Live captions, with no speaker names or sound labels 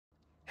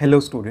Hello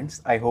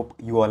students, I hope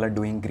you all are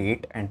doing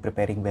great and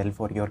preparing well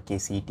for your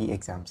KCET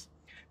exams.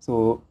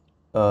 So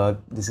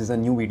this is a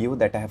new video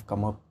that I have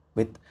come up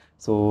with.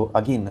 So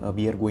again,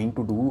 we are going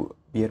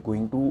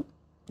to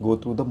go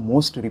through the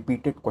most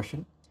repeated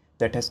question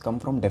that has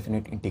come from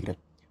definite integral.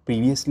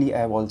 Previously, I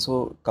have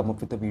also come up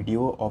with a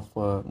video of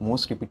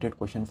most repeated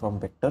question from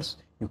vectors.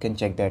 You can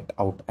check that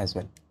out as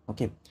well.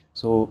 Okay,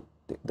 so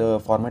the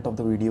format of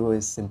the video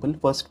is simple.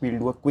 First, we'll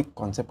do a quick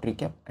concept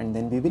recap and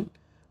then we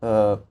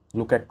will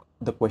look at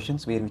the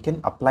questions where we can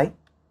apply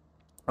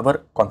our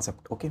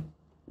concept. Okay,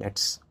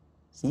 let's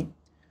see.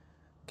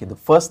 Okay, the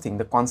first thing,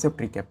 the concept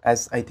recap,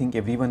 as I think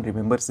everyone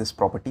remembers this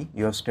property.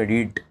 You have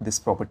studied this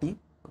property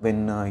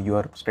when you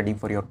are studying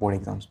for your board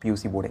exams,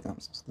 PUC board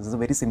exams. So this is a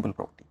very simple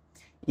property.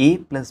 A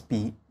plus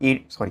B,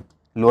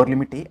 lower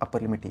limit A, upper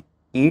limit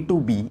A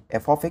to B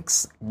f of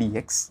x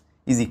dx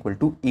is equal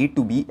to A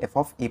to B f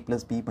of A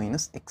plus B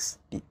minus x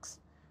dx.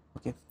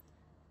 Okay,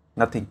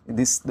 nothing.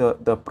 This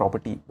the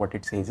property, what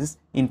it says is,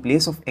 in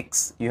place of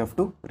x you have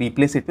to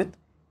replace it with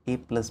A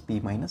plus B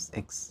minus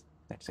x.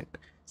 That's it.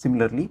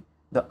 Similarly,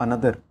 the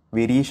another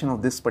variation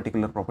of this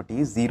particular property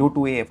is 0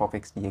 to A f of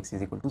x dx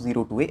is equal to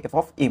 0 to A f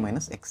of A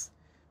minus x.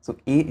 So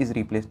A is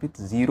replaced with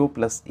 0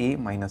 plus A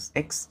minus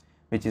x,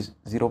 which is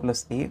 0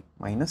 plus A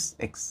minus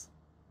x.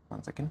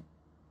 1 second.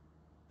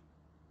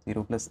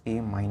 0 plus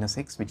A minus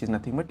x, which is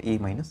nothing but A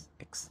minus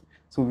x.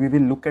 So we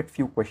will look at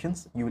few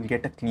questions. You will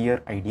get a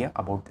clear idea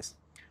about this.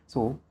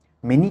 So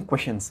many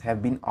questions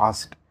have been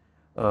asked,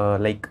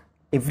 like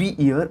every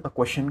year a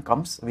question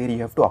comes where you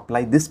have to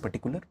apply this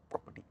particular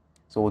property.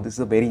 So this is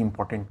a very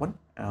important one.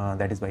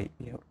 That is why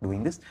we are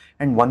doing this.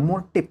 And one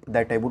more tip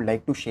that I would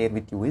like to share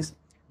with you is,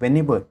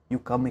 whenever you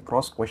come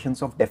across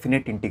questions of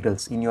definite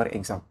integrals in your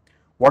exam,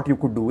 what you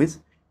could do is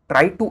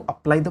try to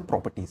apply the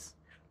properties.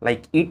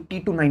 Like 80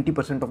 to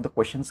 90% of the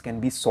questions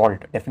can be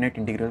solved, definite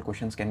integral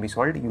questions can be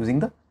solved using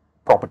the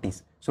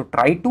properties. So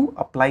try to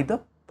apply the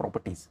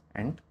properties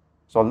and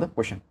solve the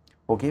question.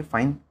 Okay,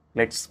 fine.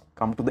 Let's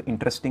come to the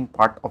interesting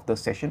part of the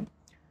session,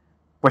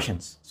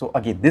 questions. So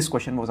again, this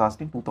question was asked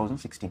in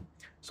 2016.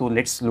 So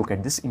let's look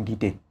at this in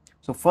detail.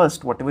 So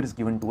first, whatever is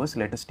given to us,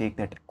 let us take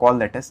that, call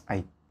that as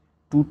I.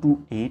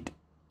 228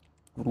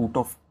 root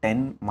of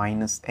 10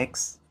 minus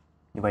x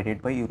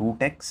divided by root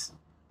x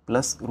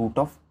plus root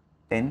of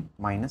 10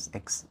 minus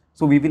x.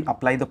 So we will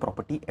apply the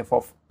property f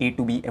of A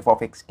to B f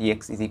of x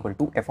dx is equal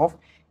to f of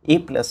A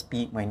plus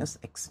B minus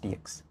x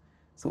dx.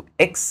 So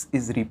x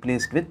is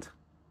replaced with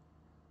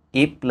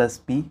A plus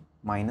B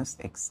minus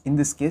x. In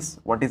this case,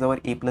 what is our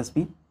A plus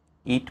B?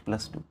 8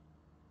 plus 2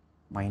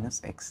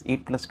 minus x.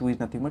 8 plus 2 is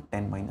nothing but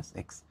 10 minus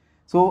x.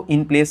 So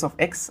in place of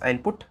x, I'll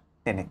put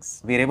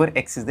 10x. Wherever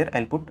x is there,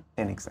 I'll put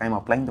 10x. I am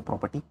applying the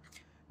property.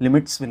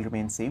 Limits will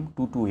remain same,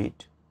 2 to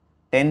 8.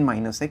 10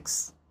 minus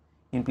x.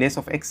 In place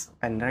of x,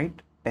 I'll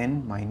write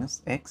 10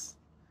 minus x.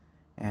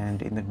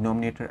 And in the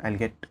denominator, I'll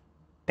get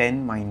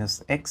 10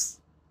 minus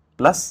x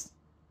plus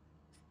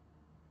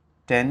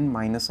 10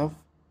 minus of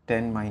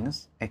 10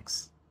 minus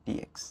x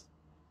dx.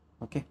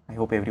 Okay, I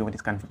hope everyone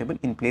is comfortable.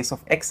 In place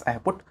of x, I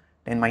have put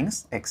 10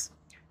 minus x.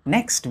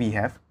 Next we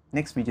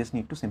just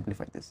need to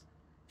simplify this.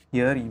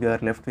 Here you are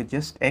left with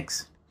just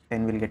x,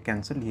 10 will get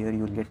cancelled. Here you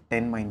will get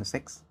 10 minus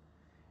x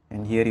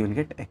and here you will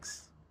get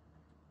x.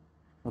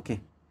 Okay,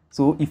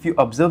 so if you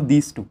observe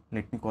these two,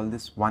 let me call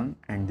this 1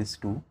 and this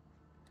 2,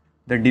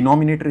 the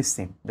denominator is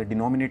same. The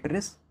denominator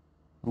is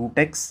root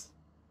x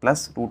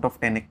plus root of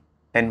 10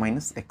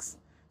 minus x.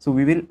 So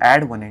we will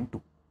add 1 and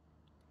 2.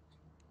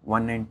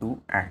 1 and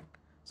 2 add.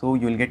 So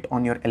you will get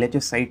on your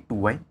LHS side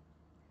 2y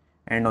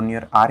and on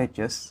your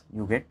RHS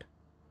you get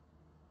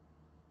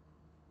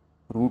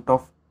root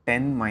of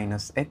 10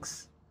 minus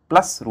x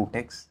plus root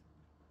x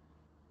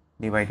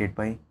divided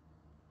by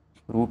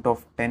root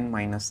of 10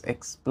 minus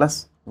x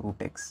plus root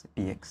x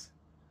dx,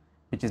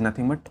 which is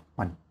nothing but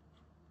 1.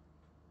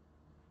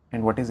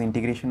 And what is the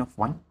integration of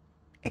 1?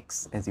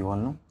 X, as you all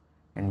know,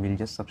 and we'll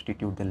just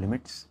substitute the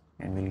limits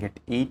and we'll get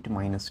 8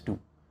 minus 2,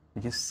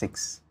 which is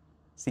 6.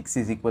 6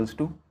 is equals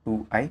to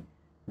 2i.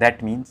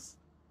 That means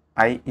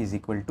I is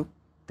equal to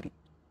 3.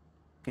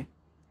 Okay,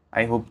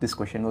 I hope this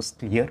question was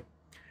clear.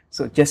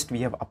 So just we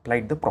have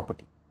applied the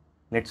property.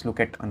 Let's look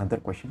at another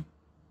question.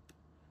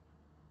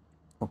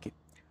 Okay,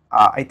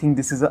 I think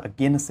this is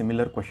again a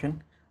similar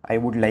question. I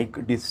would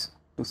like this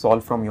to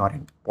solve from your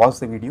end. Pause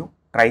the video,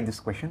 try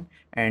this question,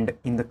 and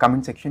in the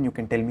comment section you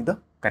can tell me the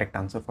correct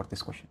answer for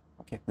this question.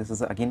 Okay, this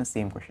is again a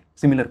same question,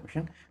 similar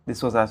question.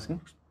 This was asked in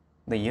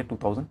the year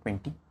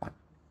 2021.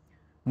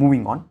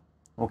 Moving on.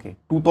 Okay,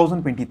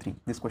 2023,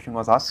 this question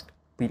was asked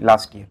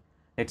last year.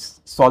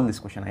 Let's solve this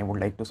question. I would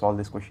like to solve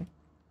this question.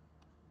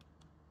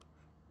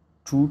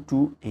 2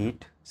 to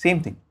 8,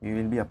 same thing. We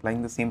will be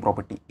applying the same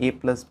property, A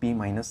plus B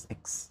minus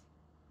x.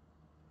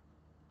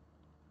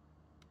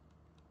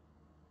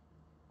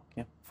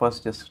 Okay,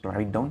 first just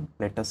write down,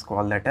 let us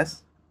call that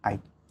as I.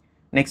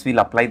 Next we'll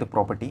apply the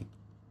property.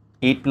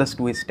 8 plus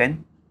 2 is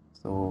 10,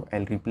 so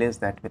I'll replace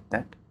that with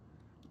that.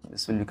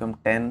 This will become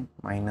 10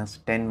 minus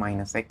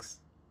x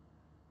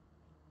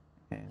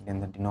and in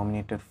the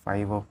denominator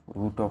 5 of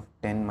root of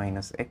 10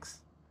 minus x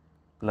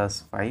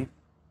plus 5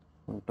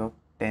 root of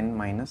 10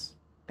 minus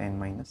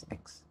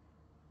x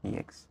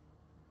dx.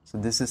 So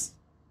this is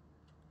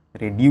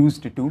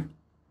reduced to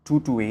 2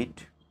 to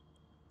 8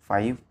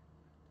 5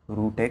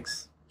 root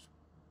x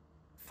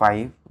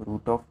 5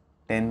 root of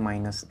 10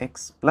 minus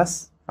x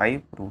plus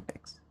 5 root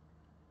x.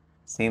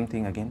 Same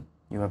thing again,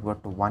 you have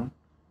got 1,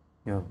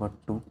 you have got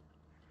 2,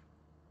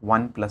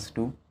 1 plus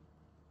 2,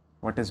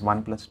 what is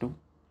 1 plus 2?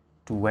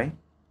 2y,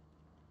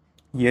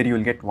 here you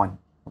will get 1,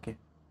 okay,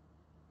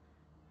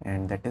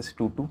 and that is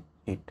 2 to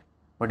 8.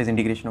 What is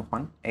integration of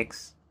 1?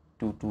 X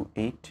 2 to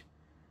 8,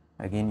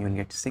 again you will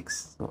get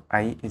 6, so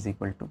I is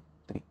equal to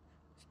 3.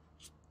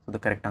 So the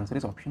correct answer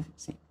is option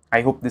C.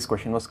 I hope this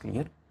question was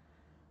clear.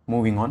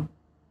 Moving on,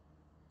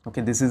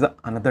 okay, this is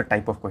another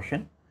type of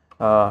question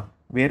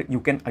where you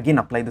can again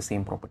apply the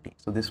same property.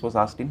 So this was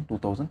asked in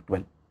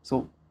 2012.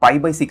 So pi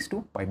by 6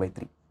 to pi by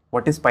 3.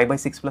 What is pi by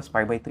 6 plus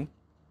pi by 3?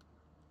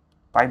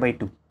 Pi by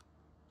 2.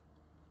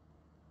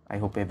 I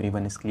hope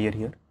everyone is clear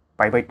here.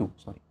 Pi by 2,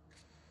 sorry.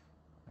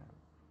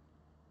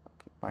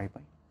 Okay, pi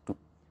by 2.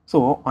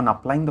 So on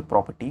applying the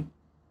property,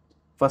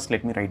 first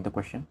let me write the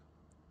question.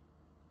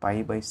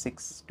 Pi by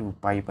 6 to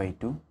pi by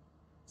 2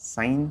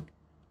 sine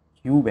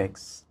cube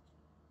x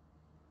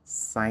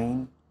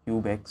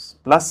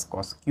plus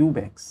cos cube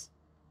x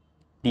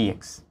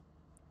dx.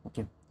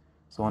 Okay,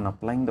 so on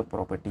applying the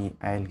property,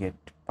 I'll get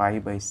pi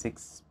by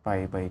 6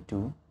 pi by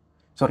 2,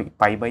 sorry,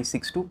 pi by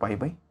 6 to pi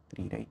by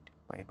 3, right?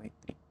 Pi by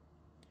 3.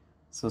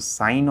 So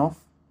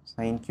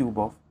sine cube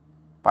of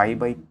pi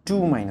by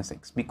 2 minus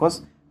x,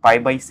 because pi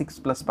by 6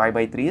 plus pi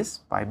by 3 is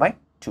pi by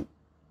 2.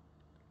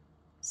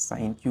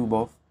 Sine cube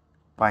of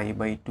pi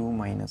by 2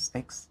 minus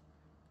x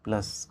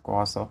plus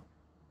cos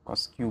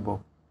cube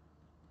of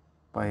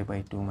pi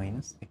by 2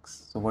 minus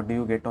x. So what do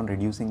you get on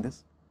reducing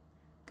this?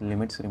 The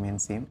limits remain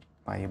same,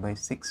 pi by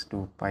 6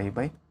 to pi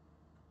by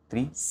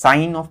 3.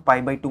 Sine of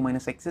pi by 2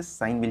 minus x is,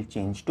 sine will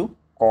change to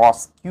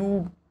cos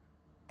cube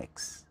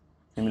x.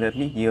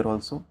 Similarly here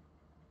also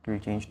it will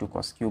change to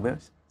cos cube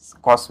x,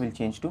 cos will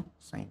change to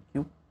sine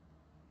cube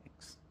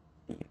x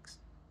dx.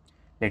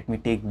 Let me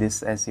take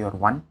this as your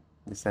 1,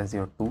 this as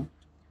your 2.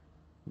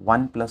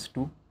 1 plus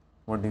 2,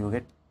 what do you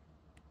get?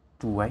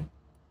 2y.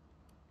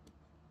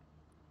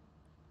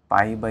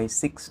 Pi by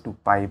 6 to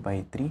pi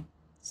by 3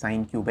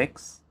 sine cube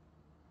x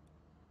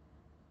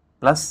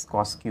plus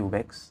cos cube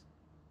x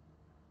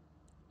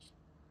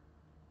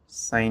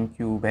sine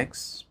cube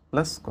x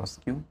plus cos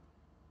cube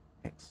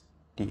x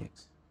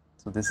dx.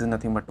 So this is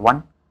nothing but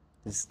 1,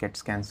 this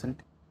gets cancelled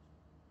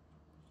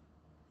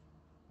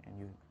and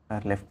you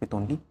are left with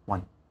only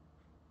 1.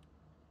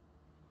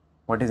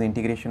 What is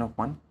integration of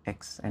 1?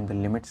 X, and the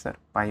limits are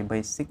pi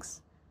by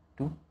 6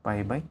 to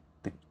pi by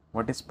 3.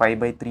 What is pi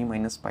by 3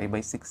 minus pi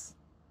by 6?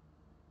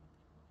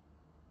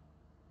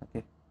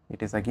 Okay,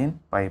 it is again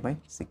pi by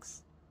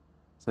 6.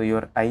 So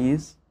your I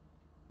is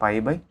pi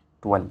by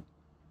 12.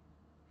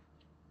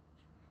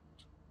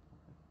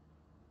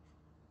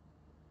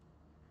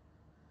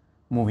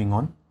 Moving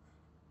on.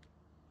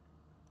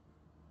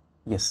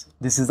 Yes,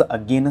 this is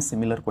again a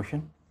similar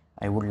question.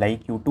 I would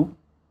like you to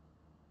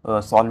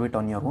solve it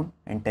on your own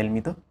and tell me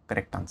the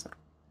correct answer.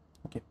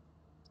 Okay,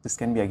 this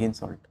can be again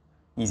solved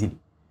easily.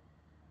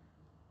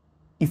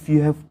 If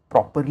you have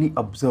properly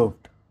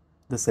observed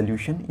the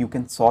solution, you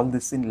can solve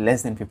this in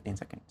less than 15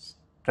 seconds.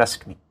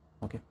 Trust me.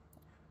 Okay.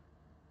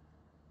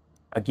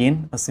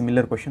 Again, a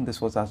similar question.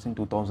 This was asked in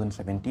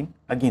 2017.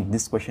 Again,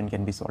 this question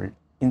can be solved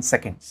in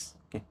seconds.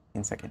 Okay,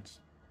 in seconds.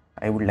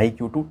 I would like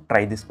you to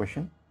try this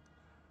question.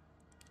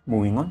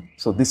 Moving on.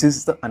 So this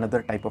is the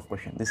another type of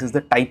question. This is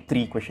the type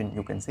 3 question,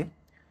 you can say.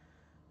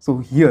 So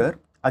here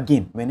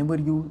again, whenever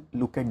you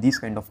look at these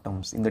kind of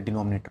terms in the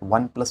denominator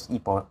 1 plus e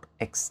power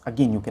x,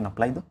 again you can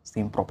apply the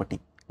same property.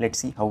 Let's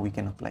see how we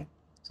can apply.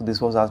 So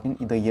this was asked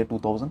in the year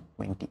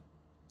 2020.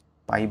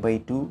 Pi by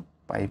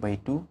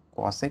 2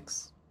 cos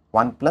x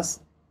 1 plus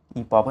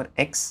e power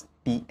x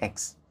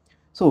dx.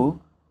 So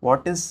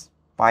what is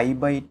pi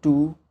by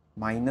 2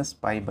 minus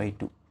pi by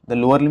 2? The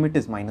lower limit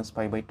is minus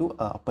pi by 2,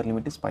 upper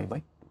limit is pi by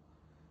 2.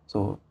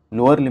 So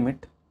lower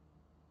limit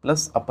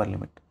plus upper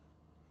limit,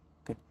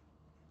 okay,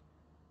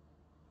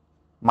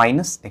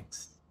 minus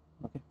x.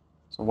 Okay,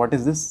 so what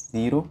is this?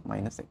 0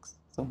 minus x,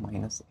 so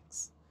minus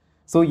x.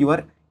 So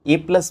your a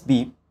plus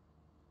b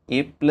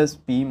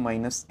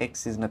minus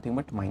x is nothing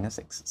but minus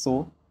x.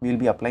 So we will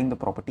be applying the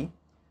property.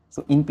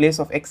 So in place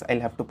of x,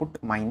 I'll have to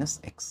put minus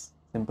x,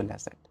 simple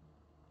as that.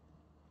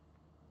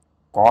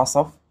 Cos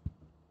of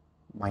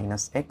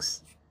minus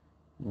x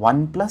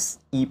 1 plus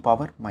e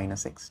power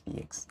minus x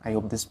dx. I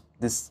hope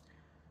this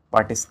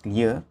part is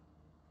clear.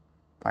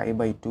 Pi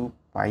by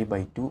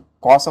 2,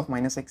 cos of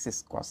minus x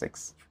is cos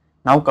x.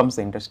 Now comes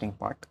the interesting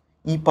part.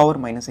 E power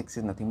minus x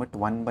is nothing but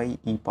 1 by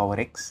e power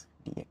x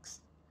dx.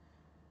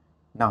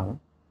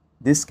 Now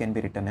this can be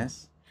written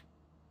as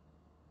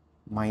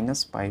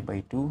minus pi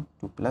by 2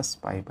 to plus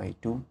pi by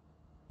 2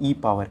 e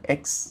power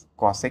x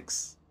cos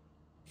x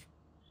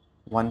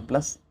 1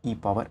 plus e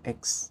power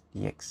x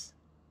dx.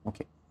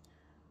 Okay.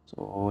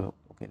 So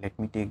okay, let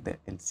me take the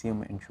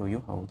LCM and show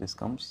you how this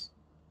comes.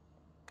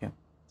 Okay,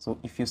 so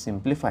if you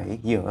simplify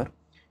here,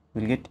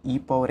 you will get e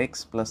power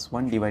x plus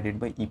 1 divided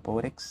by e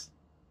power x.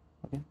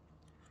 Okay,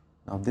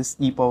 now this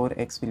e power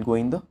x will go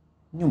in the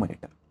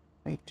numerator,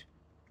 right?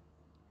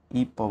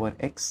 E power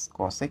x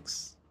cos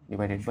x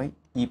divided by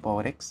e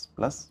power x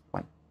plus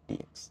 1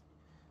 dx.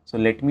 So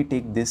let me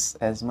take this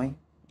as my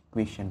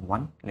equation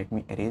 1. Let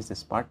me erase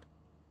this part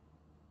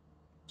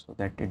so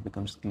that it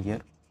becomes clear.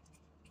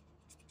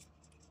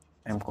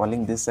 I am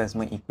calling this as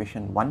my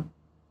equation 1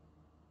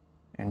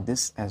 and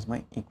this as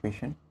my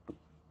equation 2.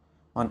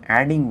 On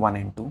adding 1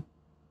 and 2,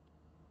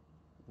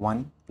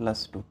 1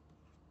 plus 2,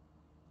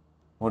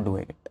 what do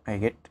I get? I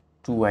get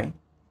 2i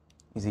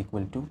is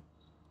equal to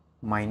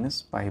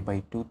minus pi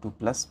by 2 to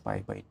plus pi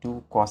by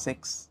 2 cos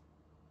x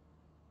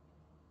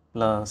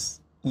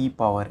plus e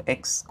power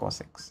x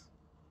cos x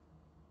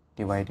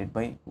divided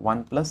by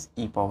 1 plus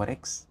e power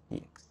x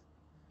dx.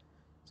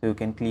 So you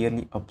can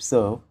clearly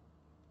observe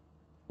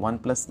 1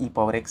 plus e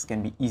power x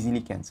can be easily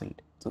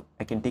cancelled. So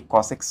I can take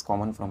cos x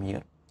common from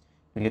here.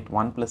 You get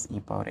 1 plus e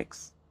power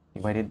x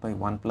divided by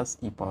 1 plus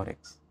e power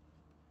x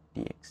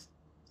dx.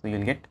 So you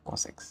will get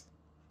cos x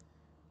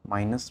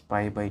minus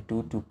pi by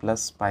 2 to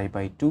plus pi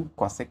by 2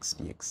 cos x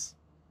dx.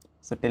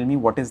 So tell me,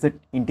 what is the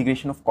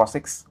integration of cos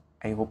x?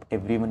 I hope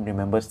everyone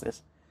remembers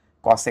this.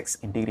 Cos x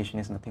integration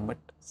is nothing but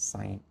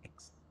sin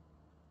x.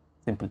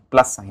 Simple,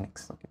 plus sin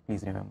x. Okay,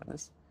 please remember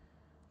this.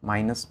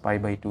 Minus pi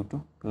by 2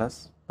 to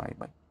plus pi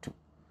by 2.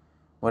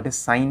 What is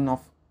sine of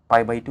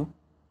pi by 2?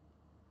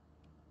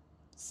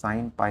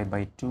 Sine pi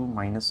by 2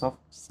 minus of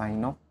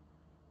sine of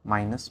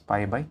minus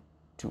pi by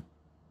 2.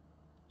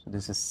 So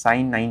this is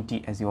sine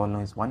 90, as you all know,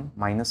 is 1,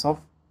 minus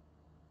of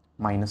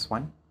minus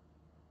 1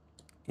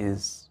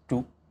 is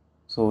 2.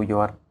 So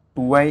your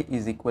 2i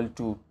is equal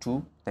to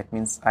 2, that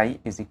means I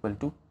is equal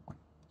to 1.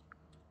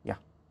 Yeah,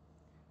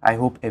 I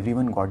hope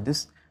everyone got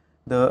this.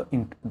 The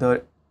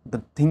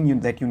thing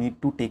that you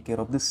need to take care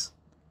of this,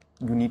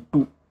 you need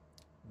to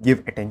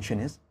give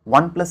attention is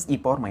 1 plus e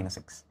power minus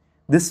x.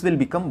 This will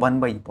become 1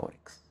 by e power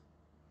x.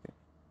 Okay.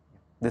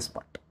 This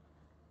part.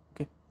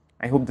 Okay.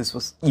 I hope this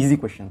was easy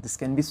question. This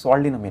can be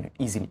solved in a minute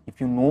easily.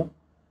 If you know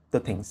the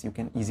things, you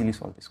can easily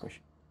solve this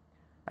question.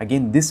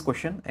 Again, this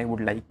question I would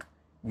like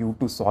you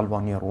to solve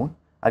on your own.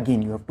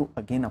 Again, you have to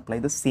again apply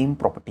the same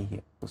property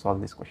here to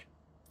solve this question.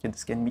 Okay,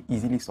 this can be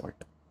easily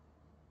solved.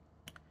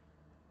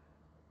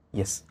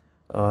 Yes,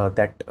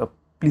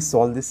 please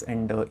solve this,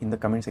 and in the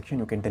comment section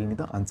you can tell me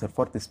the answer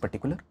for this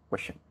particular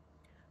question.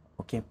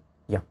 Okay,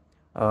 yeah.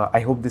 I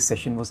hope this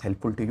session was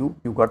helpful to you.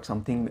 You got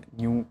something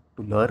new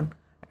to learn,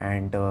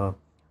 and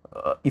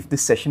if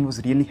this session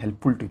was really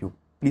helpful to you,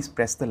 please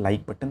press the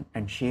like button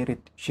and share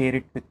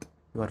it with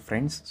your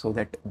friends so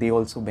that they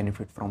also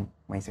benefit from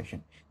my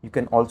session. You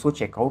can also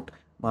check out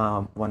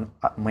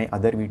my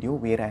other video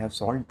where I have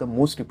solved the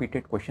most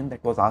repeated question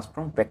that was asked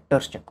from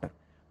vectors chapter.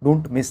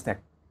 Don't miss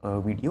that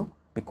video,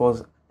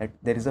 because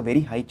there is a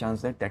very high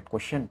chance that that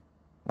question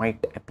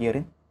might appear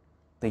in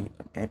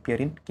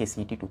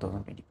KCET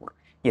 2024.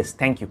 Yes,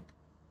 thank you.